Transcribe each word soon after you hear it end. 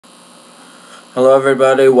Hello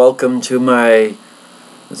everybody, welcome to my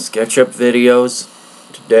Sketchup videos.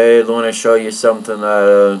 Today I want to show you something,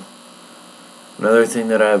 another thing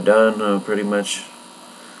that I've done pretty much.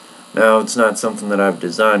 Now it's not something that I've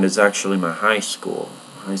designed, it's actually my high school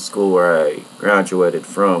where I graduated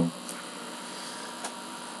from.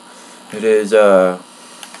 It is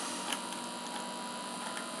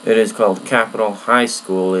called Capitol High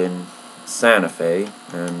School in Santa Fe,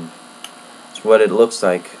 and it's what it looks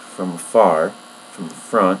like from afar, from the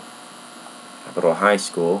front. Capitol High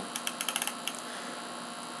School.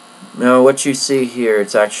 Now what you see here,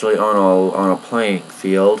 it's actually on a playing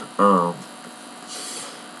field, on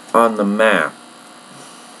the map.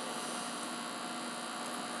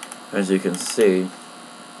 As you can see,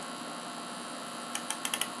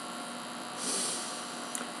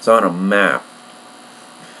 it's on a map.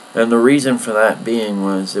 And the reason for that being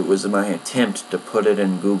was it was my attempt to put it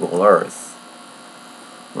in Google Earth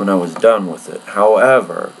when I was done with it.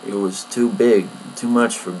 However, it was too big, too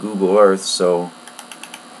much for Google Earth, so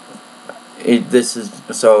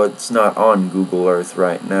it's not on Google Earth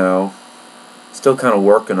right now. Still kind of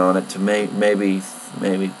working on it to maybe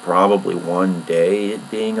probably one day it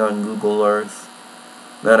being on Google Earth.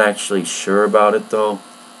 Not actually sure about it though.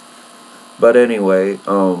 But anyway,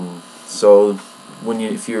 so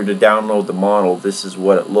if you were to download the model, this is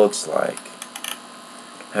what it looks like.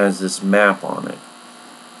 It has this map on it.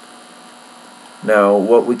 Now,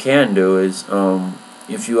 what we can do is,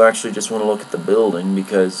 if you actually just want to look at the building,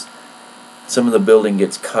 because some of the building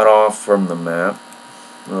gets cut off from the map,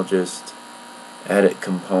 we'll just edit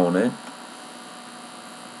component,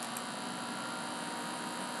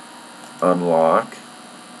 unlock,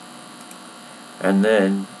 and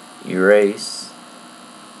then erase,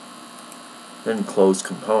 then close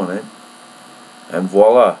component, and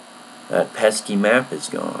voila, that pesky map is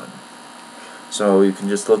gone. So you can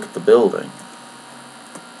just look at the building.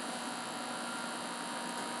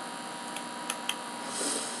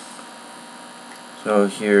 So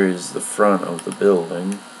here is the front of the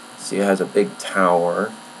building. See, it has a big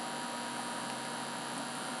tower.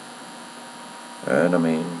 And I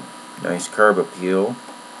mean, nice curb appeal.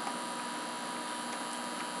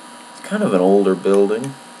 It's kind of an older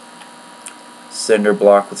building. Cinder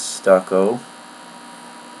block with stucco.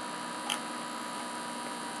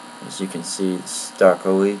 As you can see, it's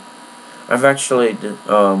stucco-y. I've actually,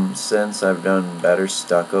 since I've done better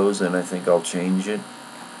stuccos, and I think I'll change it.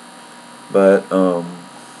 But, for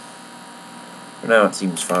now it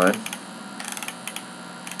seems fine.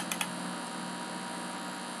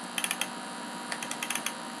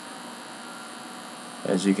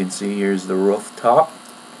 As you can see, here's the rooftop.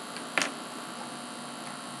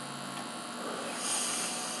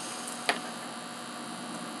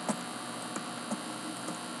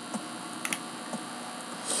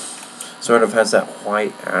 Sort of has that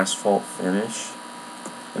white asphalt finish.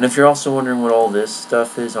 And if you're also wondering what all this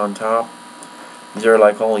stuff is on top, these are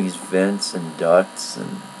like all these vents and ducts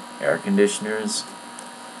and air conditioners.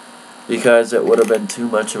 Because it would have been too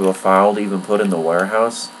much of a file to even put in the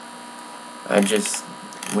warehouse.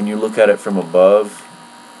 When you look at it from above,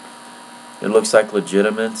 it looks like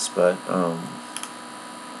legitimates, but I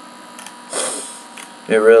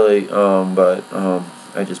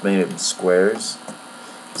just made it in squares.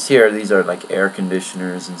 See here, these are like air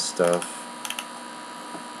conditioners and stuff.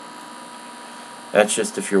 That's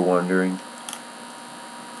just if you're wondering.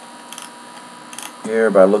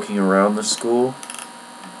 Here, by looking around the school,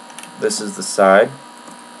 this is the side.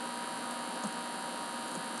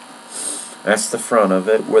 That's the front of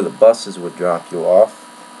it, where the buses would drop you off.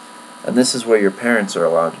 And this is where your parents are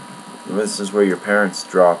allowed. This is where your parents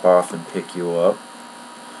drop off and pick you up.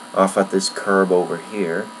 Off at this curb over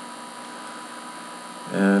here.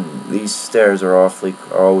 And these stairs are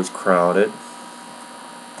always crowded.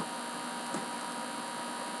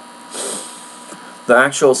 The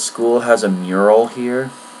actual school has a mural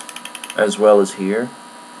here, as well as here,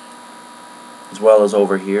 as well as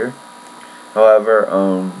over here. However,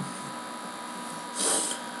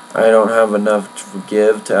 I don't have enough to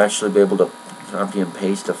give to actually be able to copy and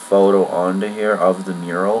paste a photo onto here of the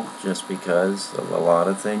mural, just because of a lot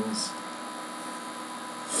of things.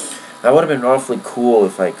 That would have been awfully cool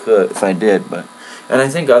if I did, and I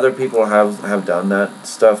think other people have done that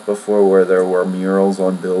stuff before, where there were murals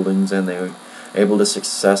on buildings and they were able to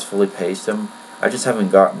successfully paste them. I just haven't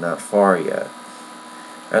gotten that far yet.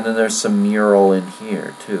 And then there's some mural in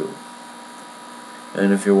here too.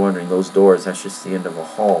 And if you're wondering, those doors, that's just the end of a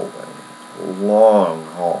hallway. A long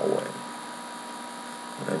hallway.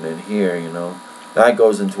 And in here, that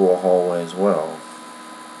goes into a hallway as well.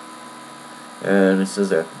 And it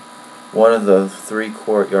says that one of the 3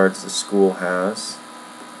 courtyards the school has.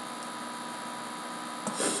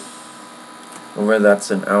 Over that's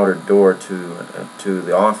an outer door to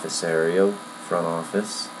the office area, front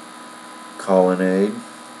office. Colonnade,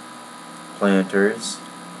 planters.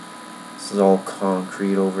 This is all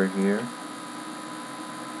concrete over here.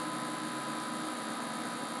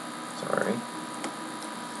 Sorry.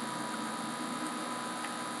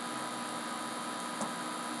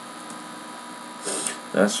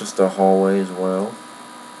 That's just a hallway as well.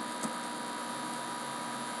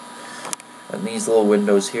 And these little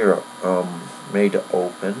windows here are made to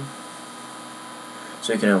open,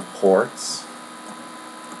 so you can have ports.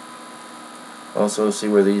 Also, see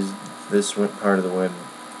where this part of the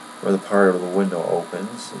where the part of the window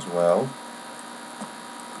opens as well.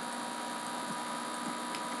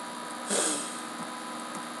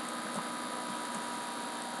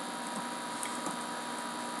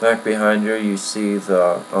 Back behind here, you see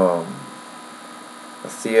the a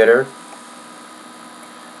theater,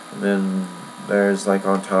 and then there's like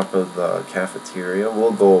on top of the cafeteria.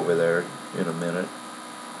 We'll go over there in a minute.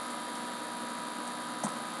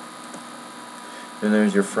 And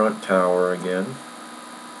there's your front tower again.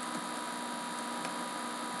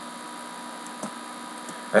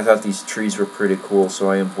 I thought these trees were pretty cool,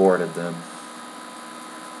 so I imported them.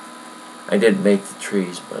 I didn't make the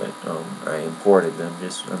trees, but I imported them.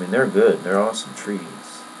 I mean, they're good. They're awesome trees.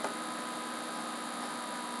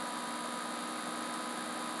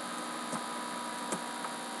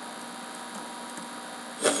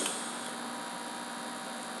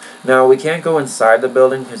 Now, we can't go inside the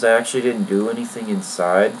building because I actually didn't do anything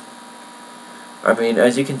inside. I mean,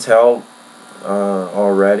 as you can tell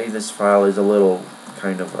already, this file is a little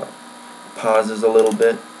kind of pauses a little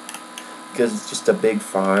bit because it's just a big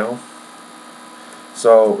file.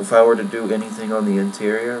 So if I were to do anything on the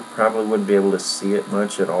interior, probably wouldn't be able to see it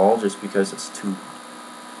much at all just because it's too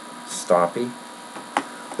stoppy.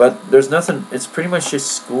 But there's nothing, it's pretty much just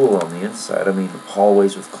school on the inside. I mean,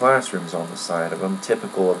 hallways with classrooms on the side of them,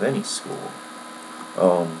 typical of any school.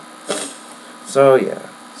 So yeah,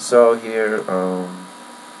 so here,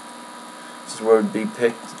 this is where it would be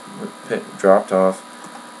dropped off.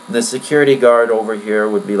 The security guard over here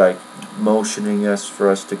would be like motioning us for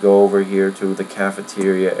us to go over here to the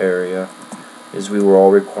cafeteria area, as we were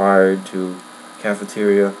all required to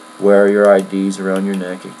cafeteria, wear your IDs around your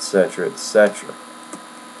neck, etc., etc.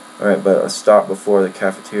 Alright, but a stop before the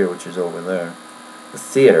cafeteria, which is over there. The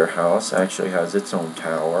theater house actually has its own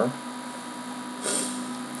tower,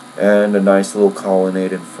 and a nice little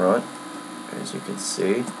colonnade in front, as you can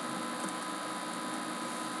see.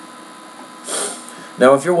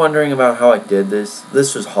 Now, if you're wondering about how I did this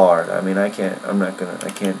was hard. I mean, I can't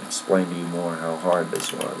explain to you more how hard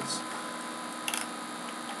this was.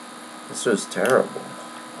 This was terrible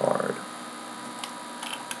hard.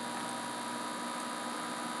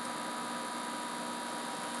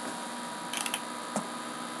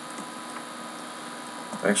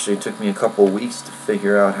 Actually, it took me a couple weeks to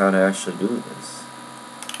figure out how to actually do this.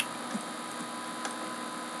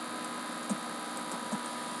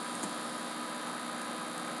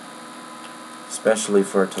 Especially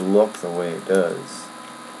for it to look the way it does.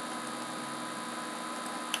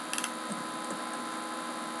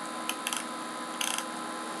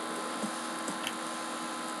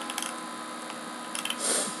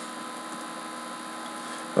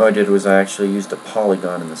 What I did was I actually used a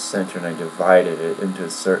polygon in the center and I divided it into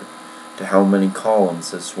to how many columns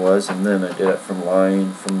this was, and then I did it from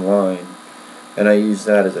line, and I used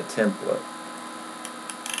that as a template.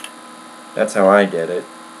 That's how I did it.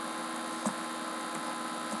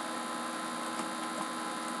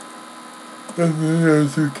 And then,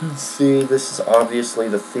 as you can see, this is obviously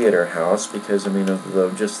the theater house because, I mean,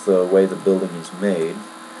 of just the way the building is made.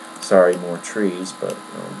 Sorry, more trees, but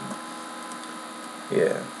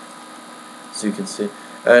yeah. So you can see,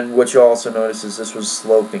 and what you also notice is this was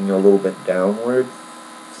sloping a little bit downward.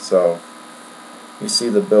 So you see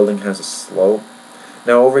the building has a slope.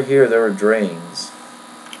 Now over here there are drains.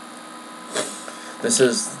 This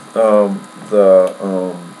is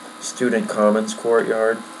the student commons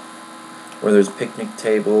courtyard, where there's picnic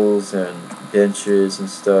tables and benches and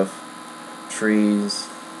stuff, trees.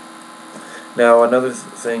 Now another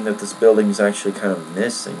thing that this building is actually kind of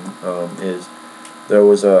missing is there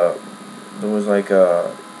was like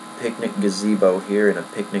a picnic gazebo here and a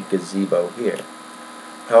picnic gazebo here.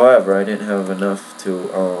 However, I didn't have enough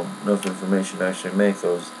information to actually make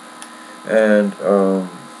those, and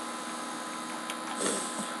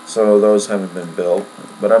so those haven't been built.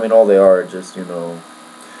 But I mean, all they are just, you know,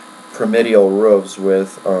 pyramidal roofs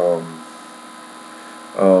with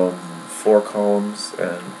 4 columns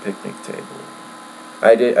and picnic table.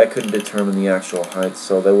 I couldn't determine the actual height,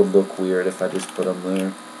 so that would look weird if I just put them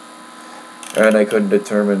there. And I couldn't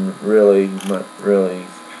determine really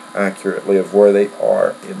accurately of where they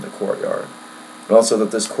are in the courtyard. And also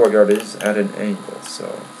that this courtyard is at an angle,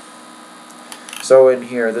 so in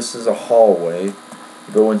here, this is a hallway.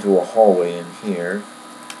 You go into a hallway in here,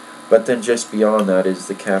 but then just beyond that is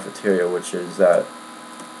the cafeteria, which is that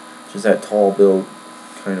tall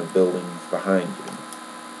kind of building behind you.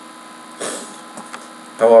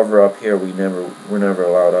 However, up here we're never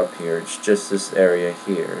allowed up here. It's just this area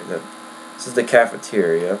here. This is the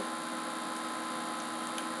cafeteria.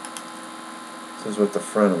 This is what the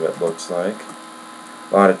front of it looks like.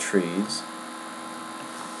 A lot of trees.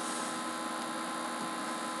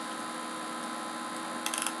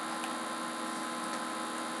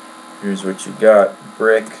 Here's what you got: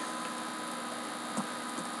 brick,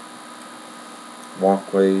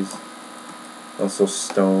 walkways, also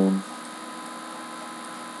stone.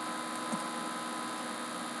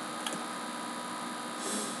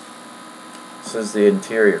 This is the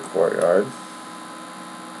interior courtyard.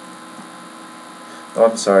 Oh,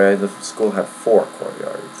 I'm sorry, the school had 4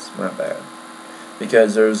 courtyards. My bad.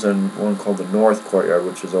 Because there's one called the North Courtyard,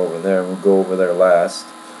 which is over there, and we'll go over there last.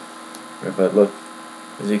 But look,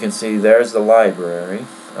 as you can see, there's the library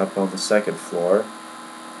up on the 2nd floor.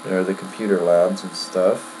 There are the computer labs and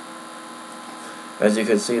stuff. As you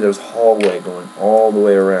can see, there's a hallway going all the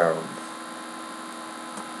way around.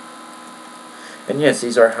 And yes,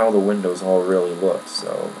 these are how the windows all really look.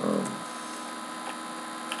 So,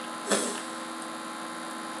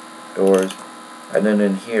 doors. And then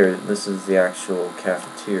in here, this is the actual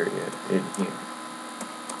cafeteria in here.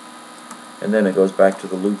 And then it goes back to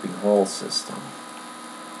the looping hall system.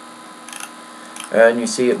 And you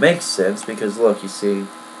see, it makes sense because look, you see,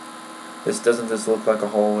 doesn't this look like a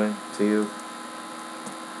hallway to you?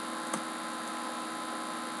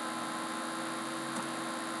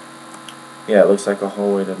 Yeah, it looks like a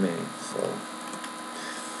hallway to me. So,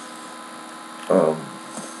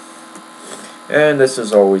 and this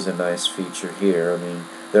is always a nice feature here. I mean,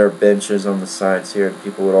 there are benches on the sides here, and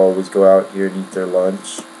people would always go out here and eat their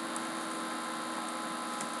lunch.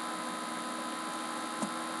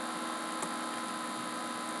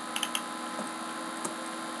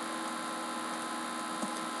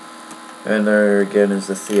 And there again is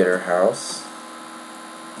the theater house.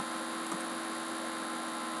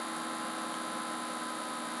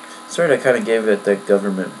 Sort of kind of gave it that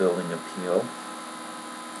government building appeal.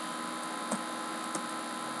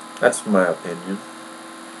 That's my opinion.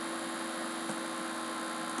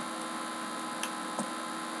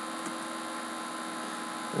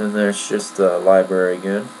 And there's just the library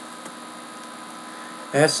again.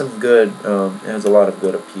 It has some good, it has a lot of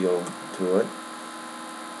good appeal to it.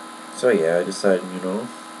 So yeah, I decided, you know.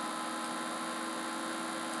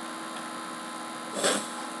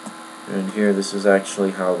 And here, this is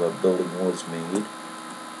actually how the building was made.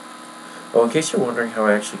 Oh, in case you're wondering how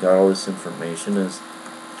I actually got all this information, is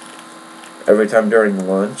every time during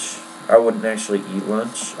lunch, I wouldn't actually eat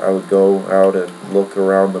lunch. I would go out and look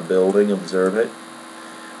around the building, observe it.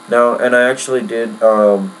 Now, and I actually did,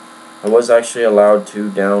 I was actually allowed to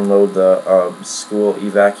download the school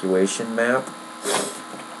evacuation map,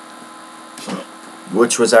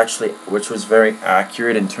 which was very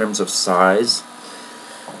accurate in terms of size,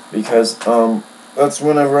 because that's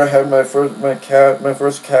whenever I had my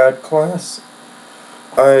first CAD class.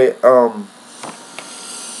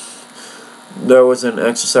 There was an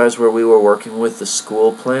exercise where we were working with the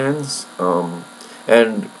school plans,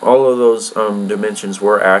 and all of those dimensions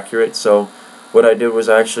were accurate. So what I did was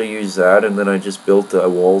actually use that, and then I just built the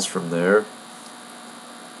walls from there.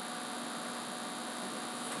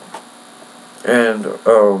 And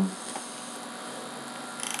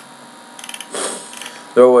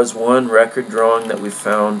there was one record drawing that we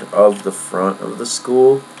found of the front of the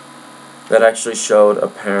school that actually showed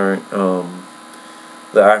apparent the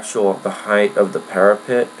height of the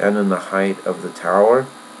parapet, and then the height of the tower,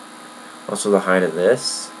 also the height of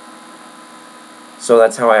this. So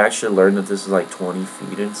that's how I actually learned that this is like 20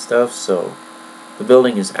 feet and stuff. So the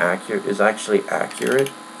building is actually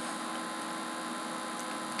accurate.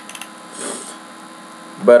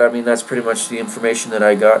 But I mean, that's pretty much the information that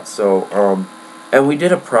I got. So and we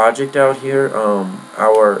did a project out here.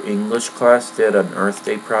 Our English class did an Earth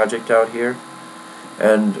Day project out here,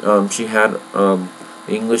 and she had the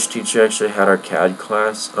English teacher actually had our CAD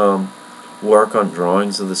class work on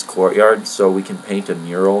drawings of this courtyard so we can paint a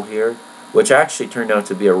mural here, which actually turned out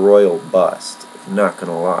to be a royal bust. I'm not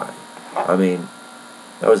gonna lie. I mean,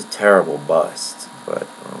 that was a terrible bust, but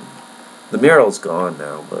The mural's gone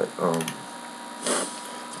now, but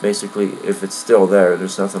basically, if it's still there,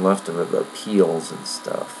 there's nothing left of it but peels and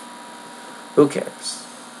stuff. Who cares?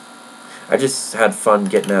 I just had fun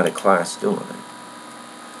getting out of class doing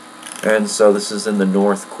it. And so this is in the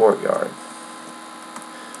north courtyard.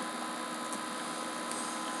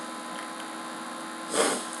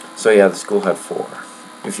 So yeah, the school had 4,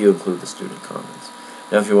 if you include the student commons.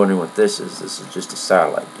 Now if you're wondering what this is just a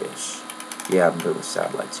satellite dish. If you haven't been with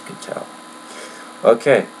satellites, you can tell.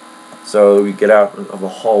 Okay, so we get out of a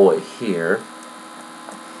hallway here,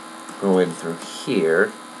 go in through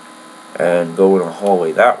here, and go in a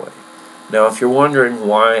hallway that way. Now if you're wondering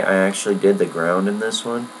why I actually did the ground in this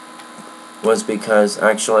one, was because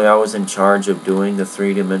actually I was in charge of doing the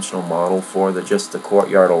 3-dimensional model for just the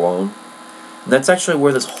courtyard alone. And that's actually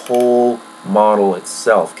where this whole model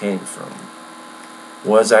itself came from.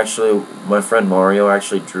 Was actually, my friend Mario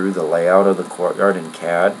actually drew the layout of the courtyard in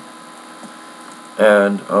CAD.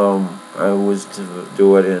 And I was to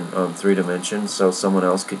do it in 3 dimensions so someone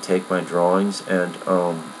else could take my drawings and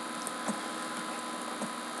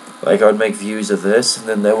like I would make views of this, and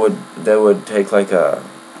then they would take like a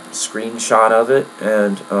screenshot of it,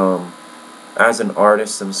 and as an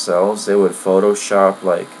artist themselves they would Photoshop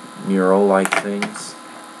like mural-like things.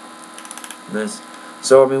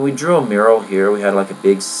 So I mean, we drew a mural here. We had like a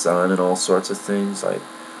big sun and all sorts of things like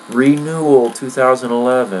Renewal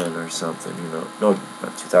 2011 or something, you know. No,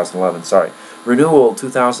 not 2011, sorry. Renewal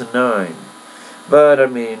 2009. But I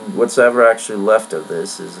mean, what's ever actually left of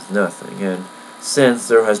this is nothing. And since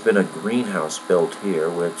there has been a greenhouse built here,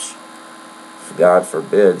 which, God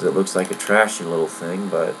forbids, it looks like a trashy little thing,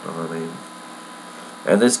 but I mean,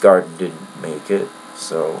 and this garden didn't make it.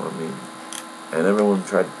 So, I mean, and everyone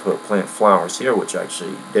tried to plant flowers here, which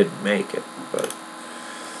actually didn't make it. But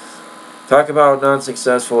talk about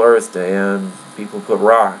non-successful Earth Day, and people put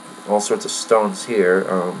all sorts of stones here.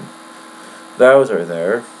 Those are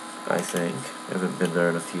there, I think. I haven't been there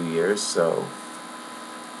in a few years, so.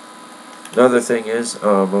 Another thing is,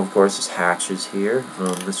 of course, this hatch is here.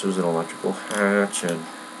 This was an electrical hatch, and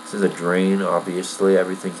this is a drain, obviously.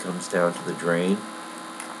 Everything comes down to the drain.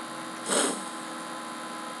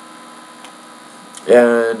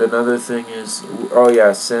 And another thing is, oh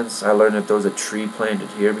yeah, since I learned that there was a tree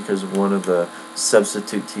planted here because one of the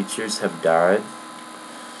substitute teachers have died.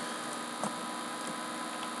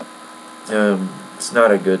 It's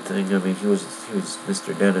not a good thing. I mean,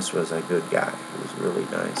 Mr. Dennis was a good guy. He was really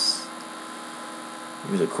nice.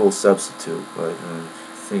 He was a cool substitute, but I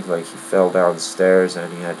think like he fell downstairs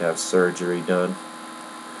and he had to have surgery done.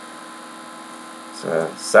 It's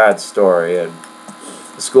a sad story, and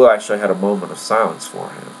the school actually had a moment of silence for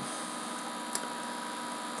him.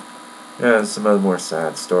 Yeah, and some other more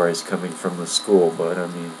sad stories coming from the school, but I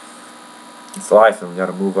mean, it's life and we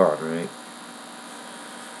gotta move on, right?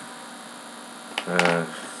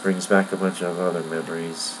 Brings back a bunch of other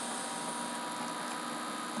memories.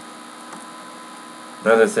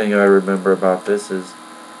 Another thing I remember about this is,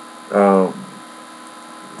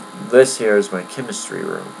 this here is my chemistry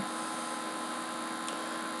room.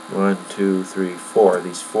 1, 2, 3, 4.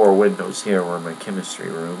 These 4 windows here were my chemistry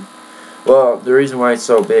room. Well, the reason why it's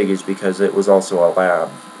so big is because it was also a lab.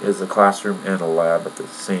 It was a classroom and a lab at the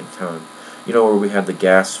same time. You know, where we had the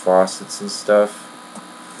gas faucets and stuff.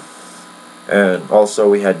 And also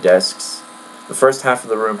we had desks. The first half of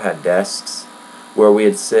the room had desks where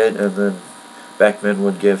we'd sit, and then Beckman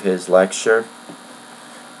would give his lecture.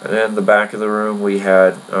 And in the back of the room we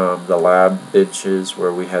had the lab benches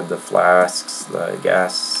where we had the flasks, the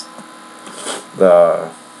gas, the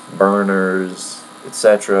burners,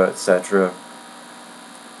 etc., etc.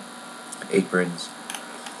 Aprons.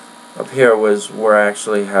 Up here was where I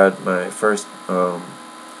actually had my first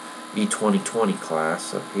E2020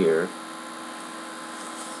 class up here.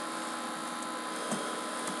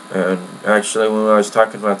 And actually, when I was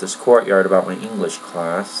talking about this courtyard about my English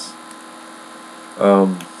class,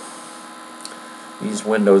 these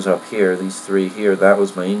windows up here, these 3 here, that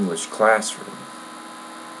was my English classroom.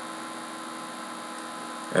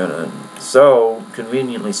 And so,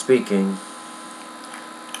 conveniently speaking,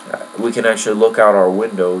 we can actually look out our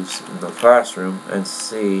windows in the classroom and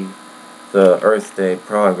see the Earth Day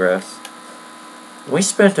progress. We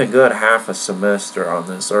spent a good half a semester on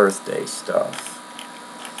this Earth Day stuff.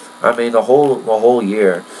 I mean, the whole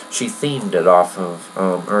year, she themed it off of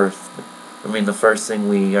Earth. I mean, the first thing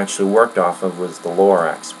we actually worked off of was the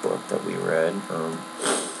Lorax book that we read.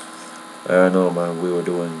 I know we were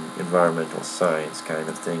doing environmental science kind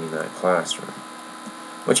of thing in that classroom,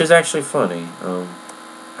 which is actually funny. I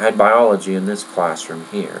had biology in this classroom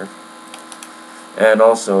here, And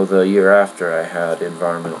also the year after I had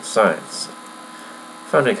environmental science.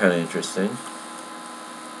 Found it kind of interesting.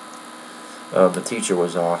 The teacher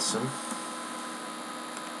was awesome.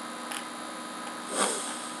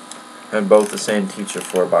 Had both the same teacher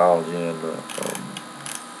for biology and the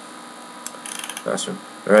classroom.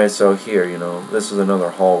 Alright, so here, you know, this is another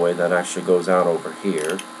hallway that actually goes out over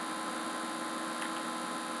here.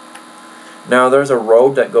 Now there's a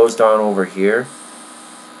road that goes down over here,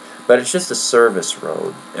 but it's just a service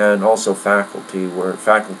road, and also faculty, where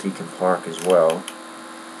faculty can park as well.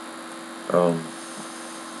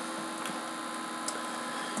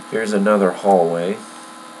 Here's another hallway.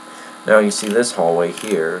 Now you see this hallway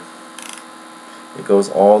here. It goes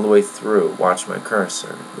all the way through. Watch my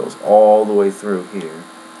cursor. It goes all the way through here.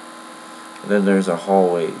 And then there's a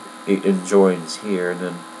hallway. It joins here, and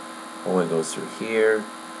then hallway goes through here,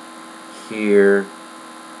 here,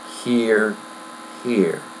 here,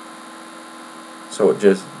 here. So it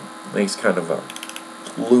just makes kind of a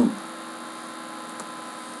loop.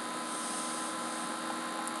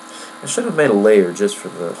 I should have made a layer just for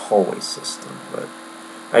the hallway system, but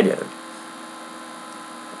I didn't.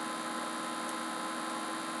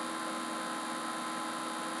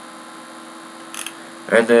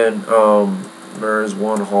 And then there's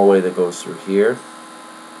one hallway that goes through here.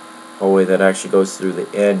 Hallway that actually goes through the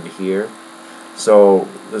end here. So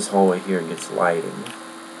this hallway here gets lighting.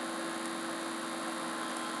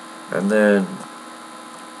 And then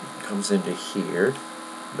it comes into here,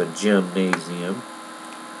 the gymnasium.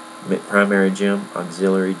 Primary gym,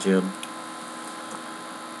 auxiliary gym,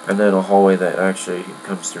 and then a hallway that actually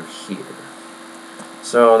comes through here.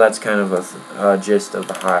 So that's kind of a gist of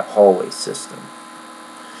the hallway system.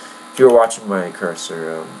 If you were watching my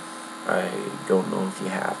cursor, I don't know if you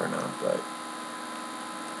have or not, but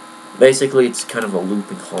basically it's kind of a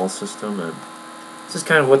looping hall system, and this is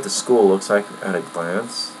kind of what the school looks like at a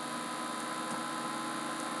glance.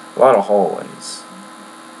 A lot of hallways.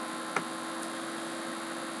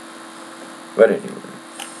 But anyway,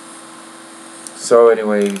 so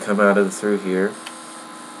anyway, you come out through here.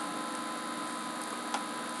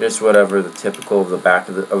 Just whatever the typical of the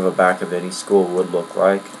back of any school would look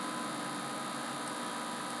like.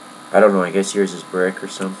 I don't know. I guess yours is brick or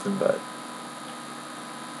something, but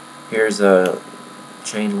here's a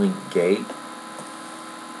chain link gate.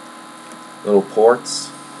 Little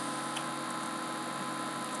ports.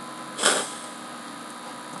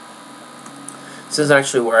 This is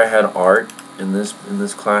actually where I had art. In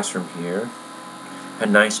this classroom here,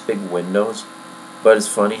 had nice big windows, but it's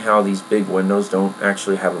funny how these big windows don't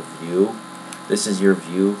actually have a view. This is your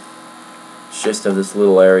view. It's just of this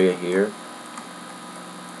little area here.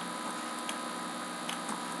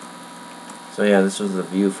 So yeah, this was the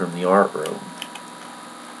view from the art room.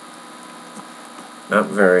 Not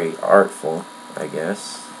very artful, I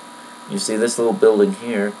guess. You see this little building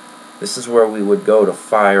here. This is where we would go to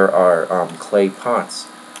fire our clay pots.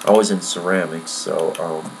 I was in ceramics, so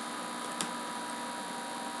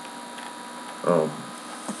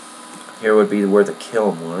here would be where the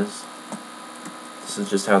kiln was. This is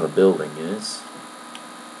just how the building is.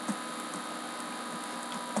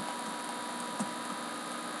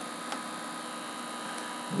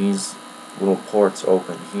 These little ports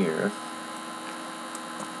open here.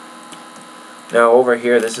 Now over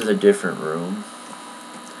here, this is a different room,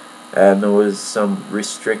 and there was some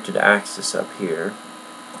restricted access up here.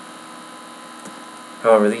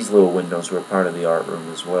 However, these little windows were part of the art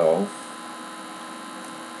room as well.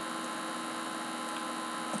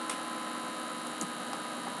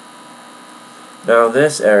 Now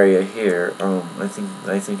this area here, I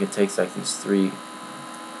think it takes like these three.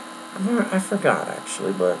 I forgot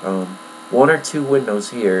actually, but one or two windows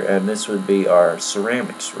here, and this would be our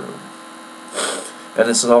ceramics room. And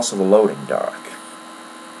this is also the loading dock.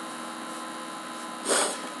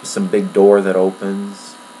 Some big door that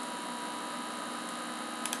opens.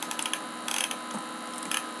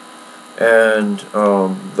 And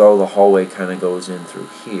though the hallway kind of goes in through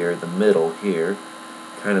here, the middle here,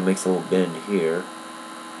 kind of makes a little bend here.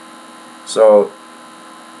 So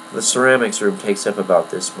the ceramics room takes up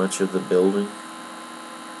about this much of the building.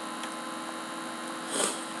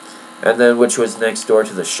 And then which was next door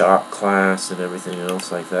to the shop class and everything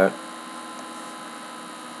else like that.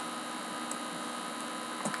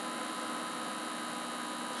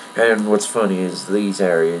 And what's funny is these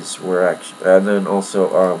areas were actually, and then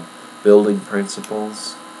also building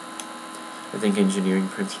principles. I think engineering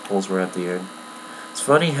principles were at the end. It's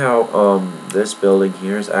funny how this building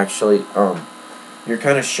here is actually you're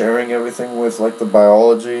kind of sharing everything with like the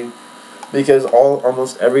biology, because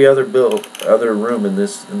almost every other room in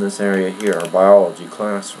this area here are biology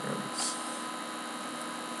classrooms.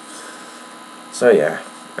 So yeah,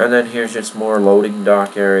 and then here's just more loading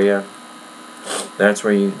dock area. That's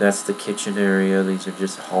where that's the kitchen area. These are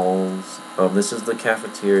just halls. This is the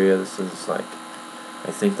cafeteria. This is like, I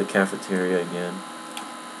think, the cafeteria again.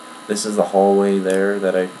 This is the hallway there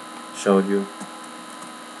that I showed you.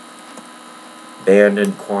 Band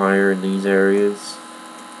and choir in these areas.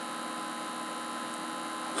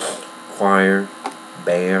 Choir,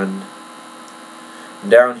 band.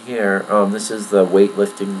 Down here, this is the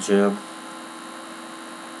weightlifting gym.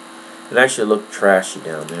 It actually looked trashy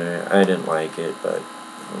down there. I didn't like it, but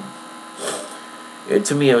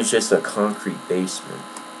to me it was just a concrete basement.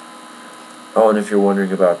 Oh, and if you're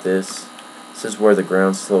wondering about this is where the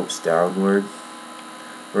ground slopes downward.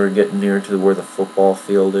 We're getting near to where the football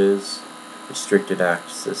field is. Restricted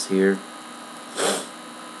access here.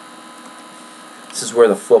 This is where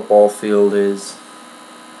the football field is.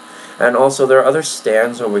 And also there are other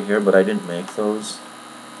stands over here, but I didn't make those.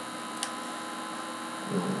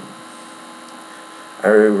 I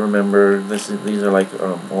remember these are like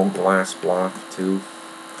all glass block too.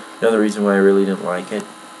 Another reason why I really didn't like it.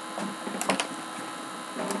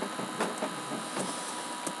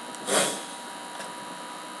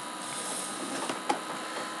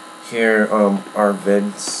 Here are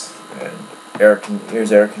vents and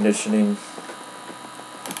here's air conditioning.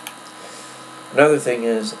 Another thing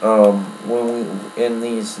is when we in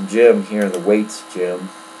these gym here, the weights gym,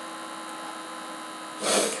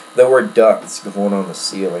 there were ducts going on the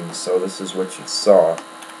ceiling, so this is what you saw.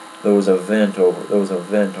 There was a vent on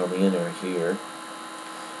the inner here.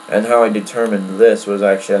 And how I determined this was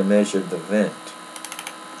actually I measured the vent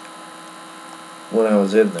when I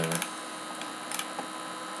was in there.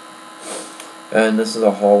 And this is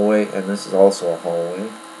a hallway, and this is also a hallway,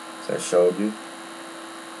 as I showed you.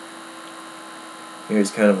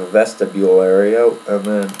 Here's kind of a vestibule area, and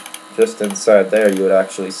then just inside there you would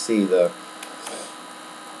actually see the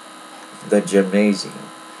gymnasium.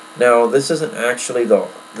 Now this isn't actually the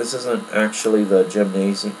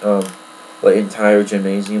gymnasium, the entire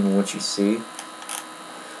gymnasium in what you see,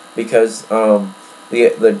 because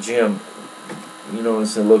the gym, you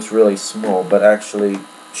notice it looks really small, but actually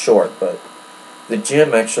short, but the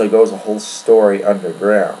gym actually goes a whole story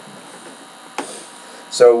underground.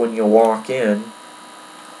 So when you walk in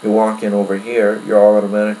over here, you're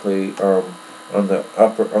automatically on the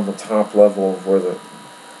top level of where the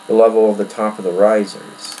level of the top of the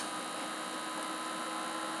risers.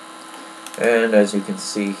 And as you can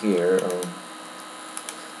see here,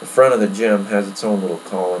 the front of the gym has its own little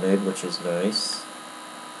colonnade, which is nice.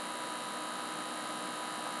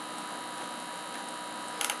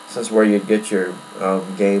 This is where you get your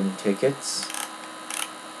game tickets,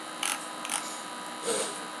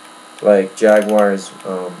 like Jaguars,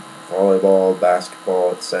 volleyball,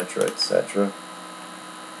 basketball, etc., etc.,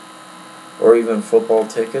 or even football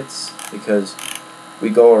tickets, because we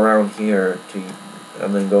go around here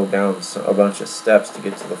and then go down a bunch of steps to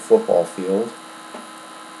get to the football field.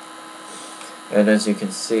 And as you can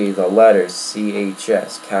see, the letters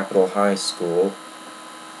CHS, Capital High School.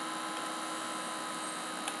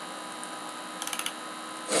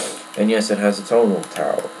 And yes, it has its own little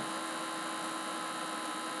tower.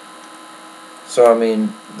 So I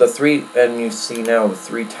mean, and you see now the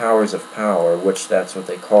 3 towers of power, which that's what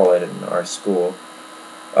they call it in our school.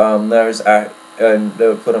 And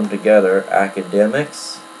they'll put them together: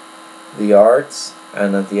 academics, the arts,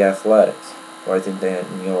 and then the athletics. Or I think they had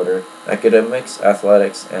in the order: academics,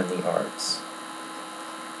 athletics, and the arts.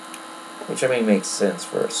 Which I mean makes sense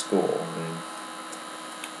for a school. I mean,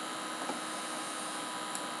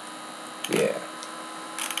 yeah.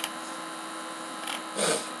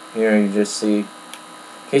 Here you just see, in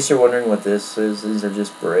case you're wondering what this is, these are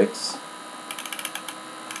just bricks.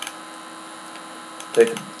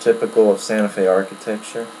 Typical of Santa Fe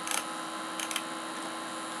architecture.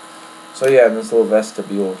 So yeah, in this little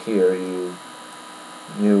vestibule here, you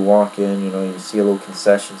walk in, you see a little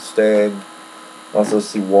concession stand. Also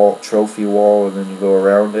see trophy wall, and then you go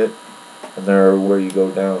around it, and there where you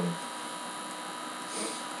go down.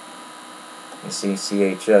 You see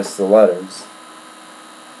CHS, the letters.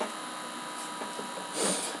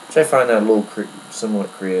 Which I find that a little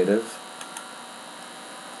somewhat creative.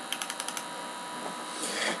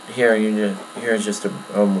 Here's just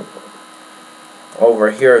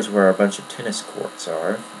over here is where a bunch of tennis courts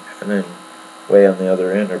are, and then way on the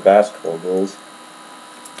other end are basketball goals.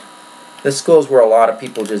 This school is where a lot of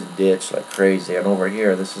people just ditch like crazy, and over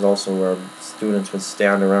here, this is also where students would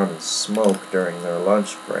stand around and smoke during their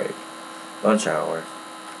lunch hour.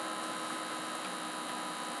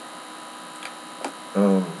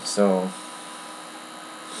 So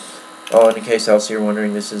Oh, and in case else you're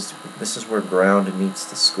wondering, this is where ground meets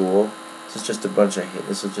the school. This is just a bunch of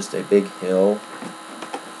this is just a big hill.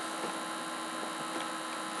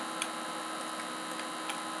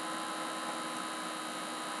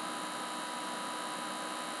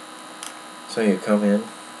 So you come in,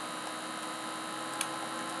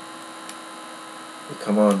 you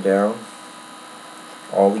come on down,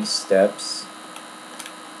 all these steps.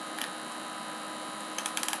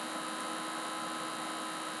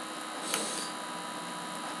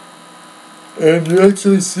 And you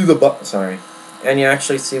actually see and you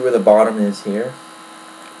actually see where the bottom is here.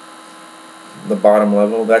 The bottom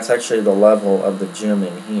level, that's actually the level of the gym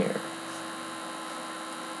in here.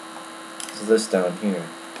 So this down here.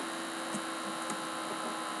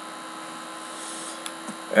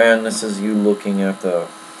 And this is you looking at the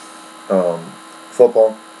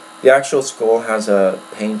football. The actual school has a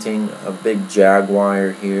painting, a big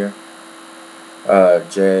jaguar here.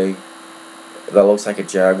 J, that looks like a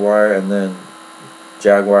jaguar, and then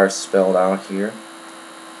jaguar spelled out here.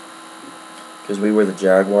 Because we were the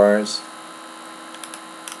Jaguars.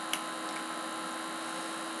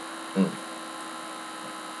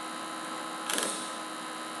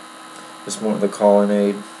 Just more of the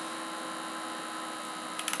colonnade.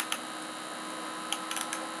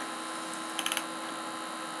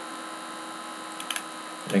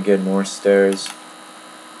 And again, more stairs.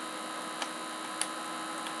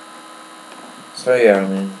 So yeah, I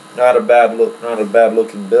mean, not a bad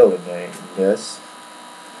looking building, I guess.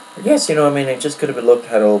 I guess, you know, I mean, it just could have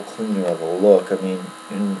had a little cleaner of a look. I mean,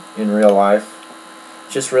 in real life,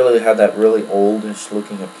 it just really had that really oldish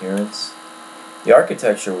looking appearance. The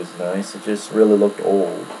architecture was nice, it just really looked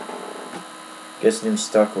old. I guess new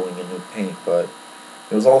stuccoing and new paint, but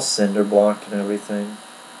it was all cinder block and everything.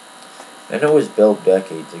 I know it was built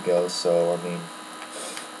decades ago, so, I mean,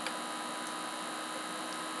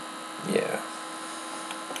 yeah.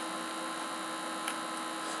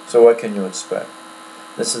 So what can you expect?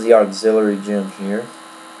 This is the auxiliary gym here.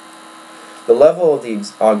 The level of the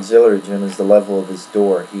auxiliary gym is the level of this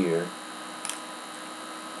door here.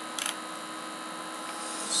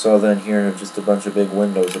 So then here are just a bunch of big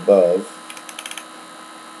windows above.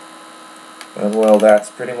 And well, that's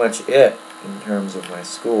pretty much it in terms of my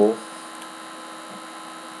school.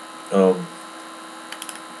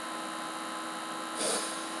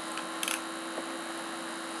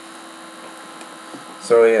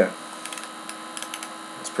 So yeah,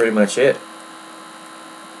 that's pretty much it.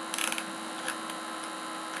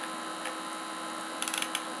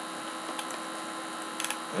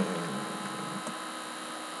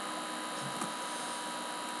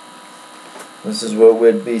 This is what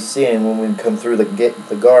we'd be seeing when we come through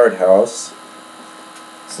the guardhouse.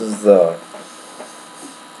 This is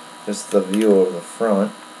just the view of the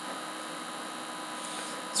front.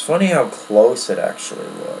 It's funny how close it actually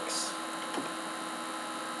looks.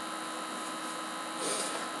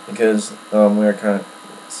 Because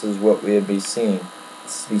this is what we'd be seeing.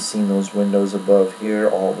 Be seeing those windows above here,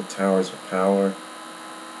 all the towers of power,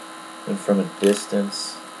 and from a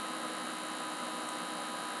distance.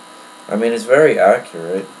 I mean, it's very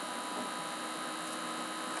accurate,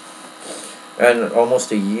 and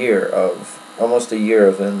almost a year of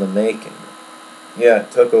in the making. Yeah,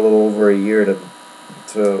 it took a little over a year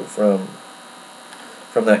from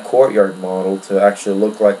that courtyard model to actually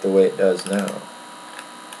look like the way it does now.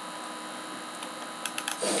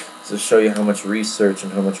 To show you how much research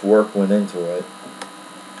and how much work went into it.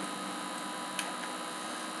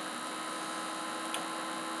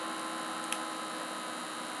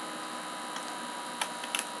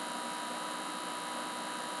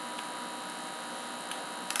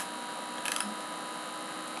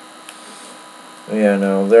 Yeah,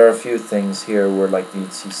 no, there are a few things here where like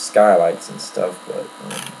you'd see skylights and stuff, but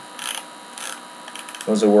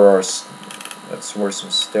those are where that's where some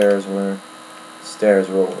stairs were. Stairs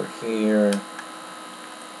were over here.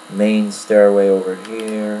 Main stairway over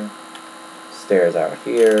here. Stairs out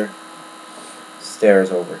here.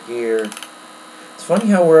 Stairs over here. It's funny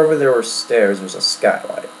how wherever there were stairs, there's a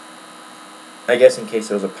skylight. I guess in case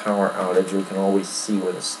there was a power outage, we can always see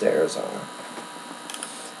where the stairs are.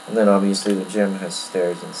 And then obviously the gym has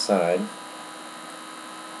stairs inside.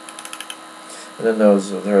 And then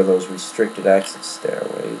there are those restricted access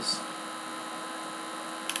stairways.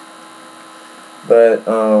 But,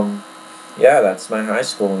 yeah, that's my high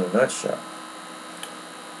school in a nutshell.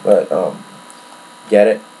 But, get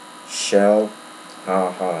it? Shell?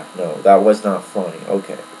 Haha. No, that was not funny.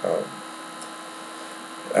 Okay.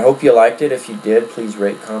 I hope you liked it. If you did, please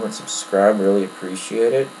rate, comment, subscribe. Really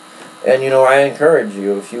appreciate it. And, I encourage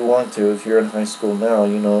you, if you want to, if you're in high school now,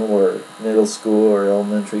 or middle school or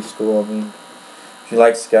elementary school, if you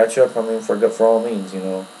like SketchUp, for all means,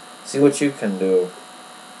 see what you can do.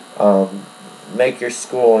 Make your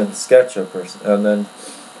school in SketchUp, and then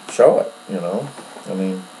show it,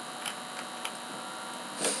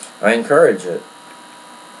 I encourage it.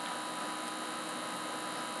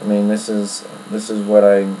 This is what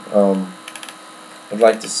I'd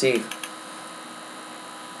like to see.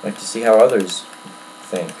 Like to see how others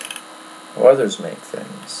think, how others make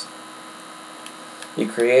things. Be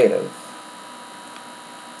creative.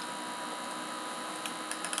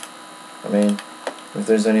 If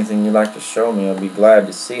there's anything you'd like to show me, I'll be glad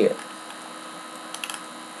to see it.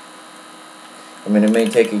 It may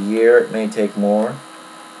take a year, it may take more.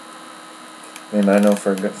 I know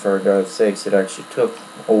for God's sakes, it actually took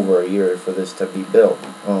over a year for this to be built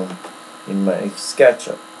in my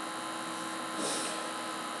SketchUp.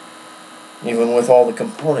 Even with all the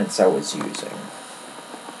components I was using.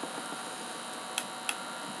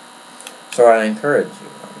 So I encourage you.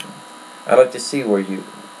 I'd like to see where you...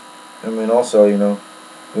 also,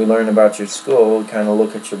 we learn about your school, we kind of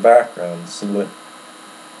look at your background, see what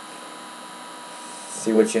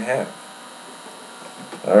you have.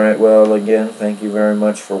 Alright, well, again, thank you very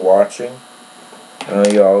much for watching.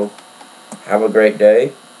 Y'all have a great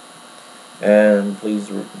day. And please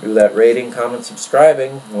do that rating, comment,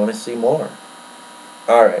 subscribing. I want to see more.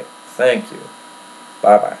 Alright, thank you.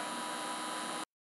 Bye-bye.